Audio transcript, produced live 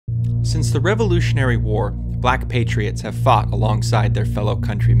Since the Revolutionary War, Black patriots have fought alongside their fellow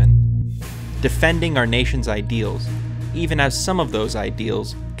countrymen, defending our nation's ideals, even as some of those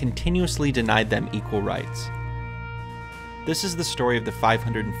ideals continuously denied them equal rights. This is the story of the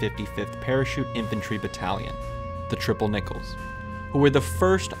 555th Parachute Infantry Battalion, the Triple Nickles, who were the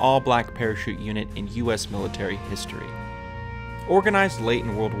first all-black parachute unit in U.S. military history. Organized late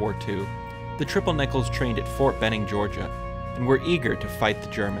in World War II, the Triple Nickles trained at Fort Benning, Georgia, and were eager to fight the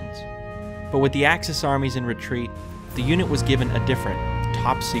Germans. But with the Axis armies in retreat, the unit was given a different,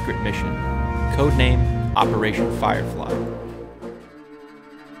 top-secret mission, codenamed Operation Firefly.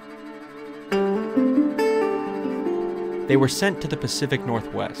 They were sent to the Pacific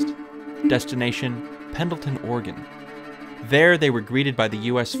Northwest, destination Pendleton, Oregon. There they were greeted by the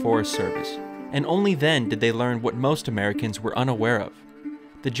U.S. Forest Service, and only then did they learn what most Americans were unaware of.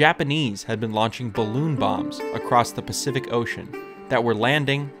 The Japanese had been launching balloon bombs across the Pacific Ocean that were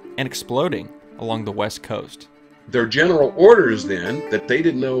landing and exploding along the West Coast. Their general orders then, that they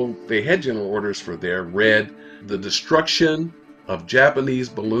didn't know they had general orders for there, read the destruction of Japanese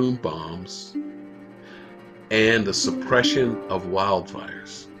balloon bombs and the suppression of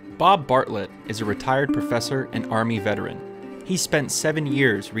wildfires. Bob Bartlett is a retired professor and Army veteran. He spent 7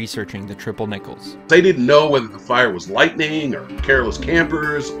 years researching the Triple Nickles. They didn't know whether the fire was lightning or careless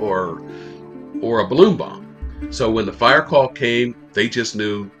campers or a balloon bomb. So when the fire call came, they just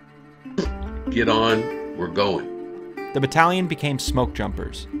knew, get on, we're going. The battalion became smoke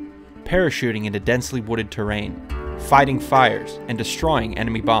jumpers, parachuting into densely wooded terrain, fighting fires, and destroying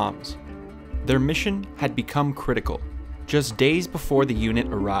enemy bombs. Their mission had become critical. Just days before the unit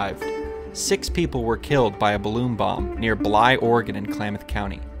arrived, 6 people were killed by a balloon bomb near Bly, Oregon in Klamath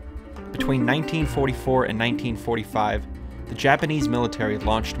County. Between 1944 and 1945, the Japanese military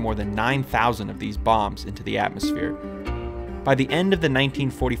launched more than 9,000 of these bombs into the atmosphere. By the end of the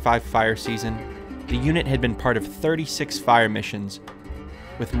 1945 fire season, the unit had been part of 36 fire missions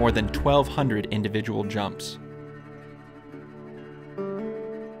with more than 1,200 individual jumps.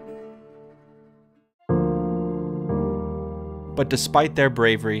 But despite their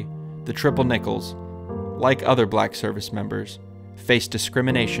bravery, the Triple Nickles, like other black service members, faced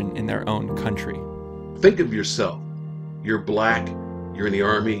discrimination in their own country. Think of yourself. You're black, you're in the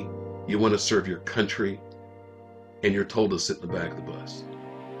Army, you want to serve your country, and you're told to sit in the back of the bus.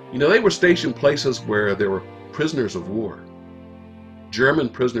 You know, they were stationed places where there were prisoners of war, German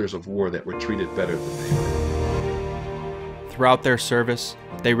prisoners of war that were treated better than they were. Throughout their service,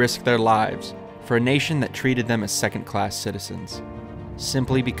 they risked their lives for a nation that treated them as second-class citizens,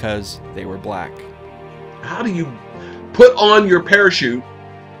 simply because they were black. How do you put on your parachute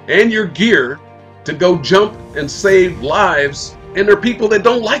and your gear to go jump and save lives, and there are people that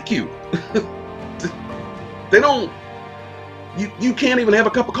don't like you? They don't, you can't even have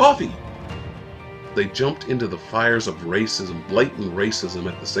a cup of coffee. They jumped into the fires of racism, blatant racism,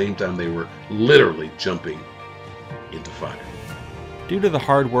 at the same time they were literally jumping into fire. Due to the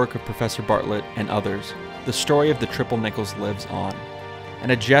hard work of Professor Bartlett and others, the story of the Triple Nickles lives on,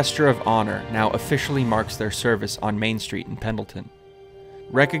 and a gesture of honor now officially marks their service on Main Street in Pendleton,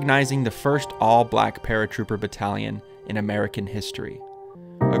 recognizing the first all-black paratrooper battalion in American history,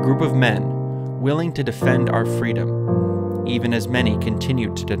 a group of men willing to defend our freedom, even as many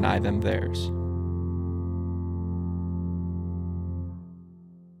continued to deny them theirs.